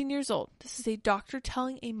 15 years old. This is a doctor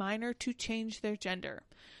telling a minor to change their gender.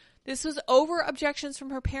 This was over objections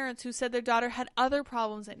from her parents, who said their daughter had other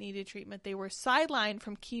problems that needed treatment. They were sidelined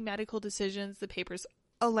from key medical decisions, the papers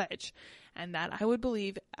allege. And that I would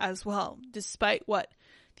believe as well, despite what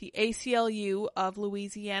the ACLU of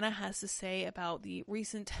Louisiana has to say about the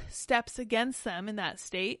recent steps against them in that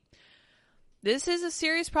state. This is a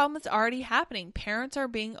serious problem that's already happening. Parents are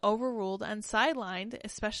being overruled and sidelined,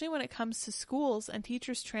 especially when it comes to schools and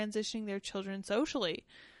teachers transitioning their children socially.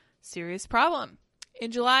 Serious problem.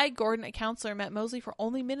 In July, Gordon, a counselor, met Mosley for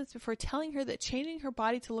only minutes before telling her that changing her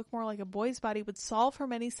body to look more like a boy's body would solve her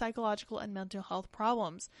many psychological and mental health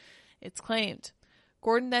problems, it's claimed.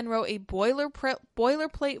 Gordon then wrote a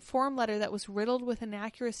boilerplate form letter that was riddled with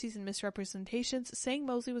inaccuracies and misrepresentations, saying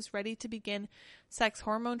Mosley was ready to begin sex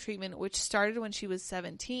hormone treatment, which started when she was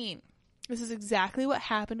 17. This is exactly what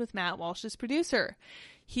happened with Matt Walsh's producer.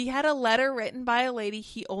 He had a letter written by a lady,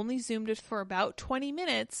 he only zoomed it for about 20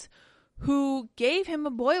 minutes, who gave him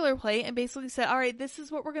a boilerplate and basically said, all right, this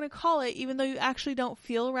is what we're going to call it, even though you actually don't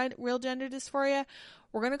feel real gender dysphoria.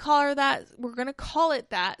 We're going to call her that. We're going to call it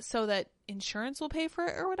that so that insurance will pay for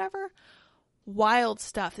it or whatever. Wild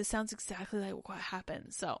stuff. This sounds exactly like what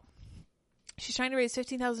happened. So she's trying to raise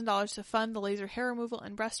 $15,000 to fund the laser hair removal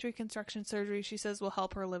and breast reconstruction surgery she says will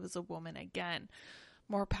help her live as a woman again.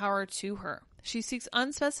 More power to her. She seeks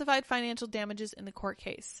unspecified financial damages in the court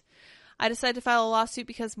case. I decided to file a lawsuit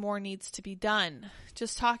because more needs to be done.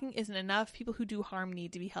 Just talking isn't enough. People who do harm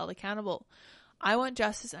need to be held accountable. I want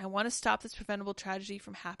justice, and I want to stop this preventable tragedy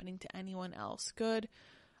from happening to anyone else. Good,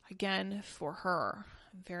 again, for her.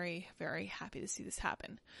 I'm very, very happy to see this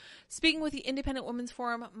happen. Speaking with the Independent Women's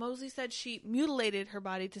Forum, Mosley said she mutilated her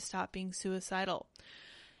body to stop being suicidal.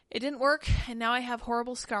 It didn't work, and now I have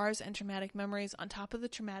horrible scars and traumatic memories on top of the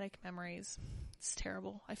traumatic memories. It's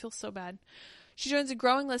terrible. I feel so bad. She joins a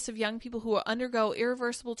growing list of young people who will undergo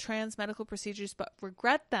irreversible trans medical procedures but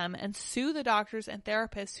regret them and sue the doctors and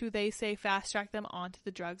therapists who they say fast-track them onto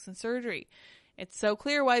the drugs and surgery. It's so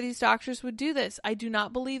clear why these doctors would do this. I do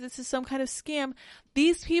not believe this is some kind of scam.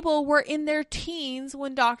 These people were in their teens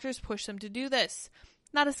when doctors pushed them to do this.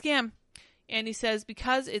 Not a scam. Andy says,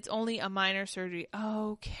 because it's only a minor surgery.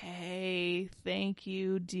 Okay, thank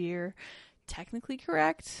you, dear. Technically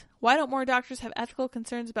correct. Why don't more doctors have ethical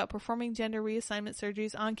concerns about performing gender reassignment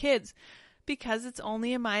surgeries on kids? Because it's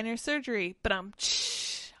only a minor surgery. But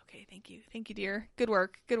okay, thank you, dear. Good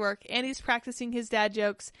work. Andy's practicing his dad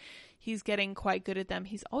jokes. He's getting quite good at them.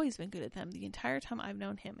 He's always been good at them the entire time I've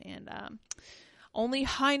known him, and only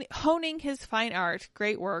honing his fine art.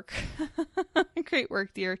 Great work. Great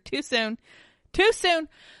work, dear. Too soon.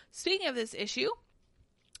 Speaking of this issue,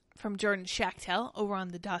 from Jordan Schachtel over on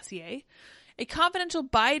the dossier, a confidential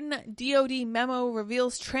Biden DOD memo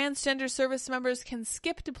reveals transgender service members can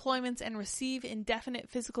skip deployments and receive indefinite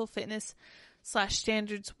physical fitness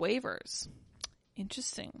 /standards waivers.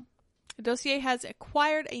 Interesting. The dossier has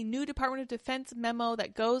acquired a new Department of Defense memo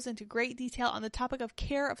that goes into great detail on the topic of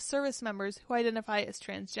care of service members who identify as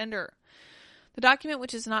transgender. The document,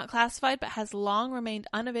 which is not classified but has long remained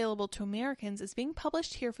unavailable to Americans, is being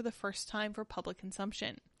published here for the first time for public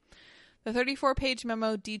consumption. The 34-page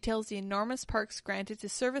memo details the enormous perks granted to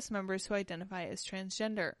service members who identify as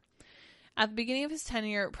transgender. At the beginning of his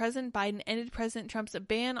tenure, President Biden ended President Trump's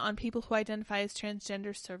ban on people who identify as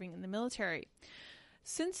transgender serving in the military.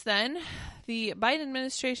 Since then, the Biden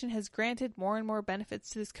administration has granted more and more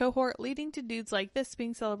benefits to this cohort, leading to dudes like this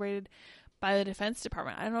being celebrated by the Defense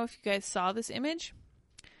Department. I don't know if you guys saw this image.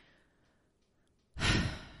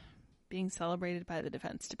 Being celebrated by the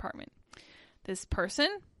Defense Department. This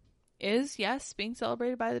person is, yes, being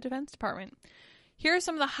celebrated by the Defense Department. Here are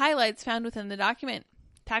some of the highlights found within the document.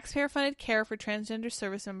 Taxpayer-funded care for transgender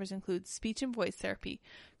service members includes speech and voice therapy,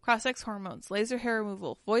 cross-sex hormones, laser hair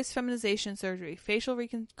removal, voice feminization surgery, facial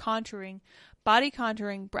contouring, body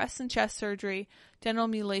contouring, breast and chest surgery, genital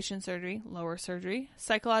mutilation surgery, lower surgery,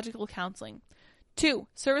 psychological counseling. 2.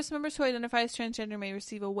 Service members who identify as transgender may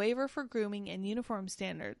receive a waiver for grooming and uniform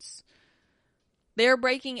standards. They are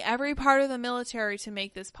breaking every part of the military to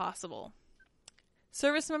make this possible.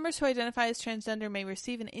 Service members who identify as transgender may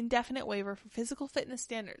receive an indefinite waiver for physical fitness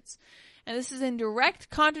standards. And this is in direct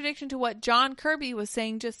contradiction to what John Kirby was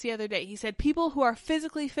saying just the other day. He said people who are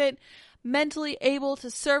physically fit, mentally able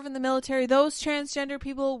to serve in the military, those transgender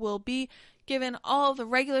people will be given all the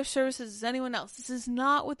regular services as anyone else. This is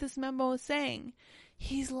not what this memo is saying.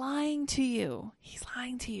 He's lying to you. He's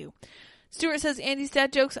lying to you. Stuart says Andy's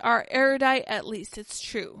dad jokes are erudite, at least it's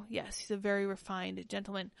true. Yes, he's a very refined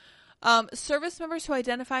gentleman. Service members who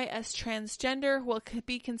identify as transgender will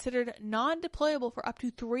be considered non-deployable for up to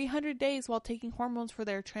 300 days while taking hormones for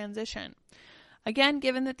their transition. Again,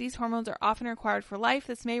 given that these hormones are often required for life,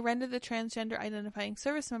 this may render the transgender identifying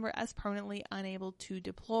service member as permanently unable to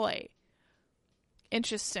deploy.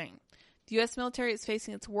 Interesting. The U.S. military is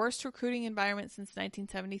facing its worst recruiting environment since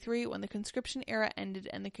 1973, when the conscription era ended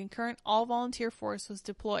and the concurrent all-volunteer force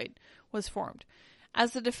was formed.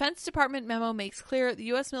 As the Defense Department memo makes clear, the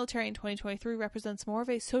U.S. military in 2023 represents more of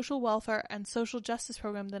a social welfare and social justice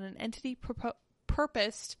program than an entity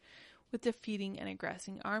purposed with defeating an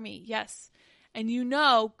aggressing army. Yes, and you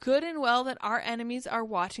know good and well that our enemies are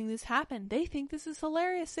watching this happen. They think this is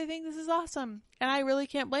hilarious. They think this is awesome. And I really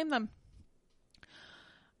can't blame them.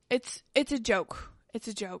 It's a joke. It's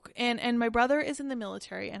a joke. And my brother is in the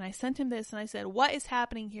military, and I sent him this, and I said, what is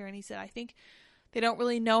happening here? And he said, I think they don't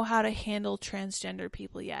really know how to handle transgender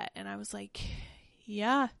people yet. And I was like,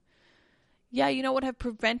 yeah, you know what would have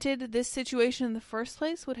prevented this situation in the first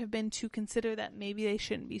place would have been to consider that maybe they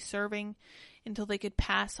shouldn't be serving until they could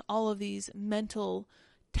pass all of these mental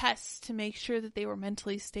tests to make sure that they were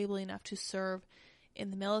mentally stable enough to serve in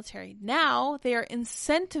the military. Now they are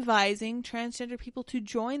incentivizing transgender people to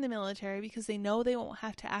join the military because they know they won't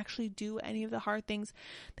have to actually do any of the hard things.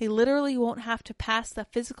 They literally won't have to pass the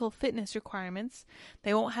physical fitness requirements.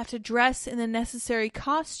 They won't have to dress in the necessary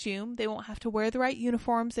costume. They won't have to wear the right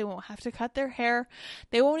uniforms. They won't have to cut their hair.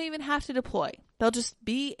 They won't even have to deploy. They'll just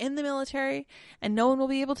be in the military and no one will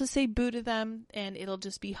be able to say boo to them, and it'll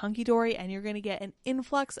just be hunky-dory, and you're going to get an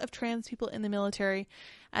influx of trans people in the military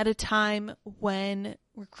at a time when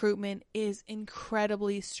recruitment is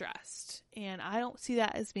incredibly stressed. And I don't see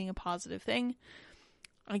that as being a positive thing.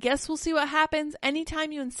 I guess we'll see what happens.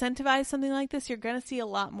 Anytime you incentivize something like this, you're going to see a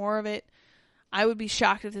lot more of it. I would be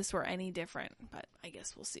shocked if this were any different, but I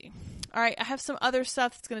guess we'll see. All right, I have some other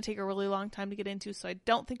stuff that's going to take a really long time to get into, so I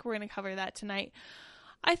don't think we're going to cover that tonight.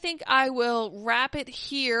 I think I will wrap it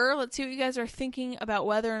here. Let's see what you guys are thinking about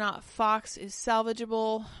whether or not Fox is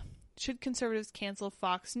salvageable. Should conservatives cancel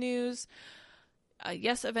Fox News?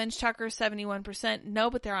 Yes, avenge Tucker, 71%. No,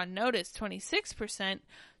 but they're on notice, 26%.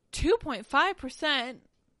 2.5%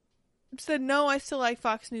 said, no, I still like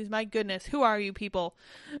Fox News. My goodness, who are you people?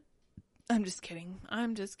 I'm just kidding.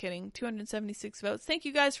 276 votes. Thank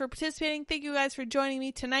you guys for participating. Thank you guys for joining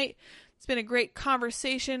me tonight. It's been a great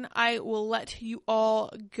conversation. I will let you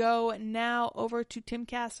all go now over to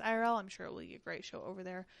Timcast IRL. I'm sure it will be a great show over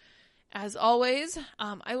there. As always,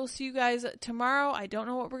 I will see you guys tomorrow. I don't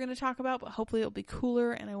know what we're going to talk about, but hopefully it'll be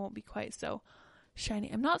cooler and I won't be quite so shiny.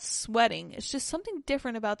 I'm not sweating. It's just something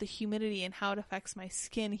different about the humidity and how it affects my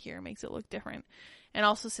skin here. It makes it look different. And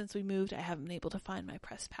also, since we moved, I haven't been able to find my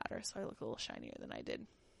pressed powder, so I look a little shinier than I did.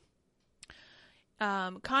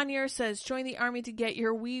 Conyer says, join the army to get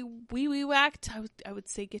your wee whacked. I would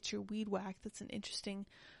say get your weed whacked. That's an interesting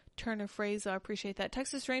turn of phrase, though. I appreciate that.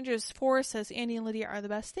 Texas Rangers 4 says, Andy and Lydia are the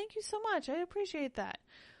best. Thank you so much. I appreciate that.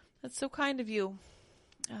 That's so kind of you.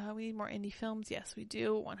 We need more indie films. Yes, we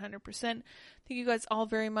do. 100%. Thank you guys all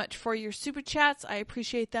very much for your super chats. I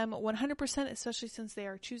appreciate them 100%, especially since they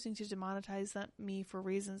are choosing to demonetize me for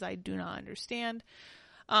reasons I do not understand.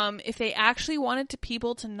 If they actually wanted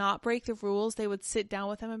people to not break the rules, they would sit down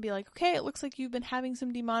with them and be like, okay, it looks like you've been having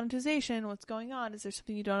some demonetization. What's going on? Is there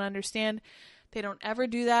something you don't understand? They don't ever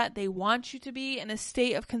do that. They want you to be in a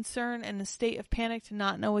state of concern and a state of panic to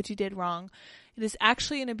not know what you did wrong. It is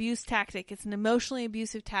actually an abuse tactic. It's an emotionally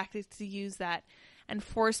abusive tactic to use that and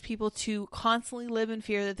force people to constantly live in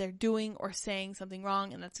fear that they're doing or saying something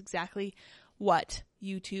wrong, and that's exactly what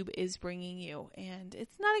YouTube is bringing you. And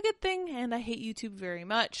it's not a good thing, and I hate YouTube very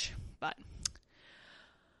much, but...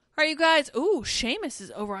 All right, you guys. Ooh, Seamus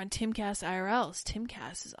is over on Timcast IRLs.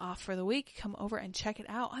 Timcast is off for the week. Come over and check it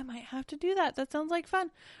out. I might have to do that. That sounds like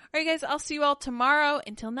fun. All right, guys. I'll see you all tomorrow.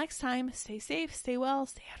 Until next time, stay safe, stay well,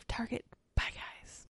 stay out of Target.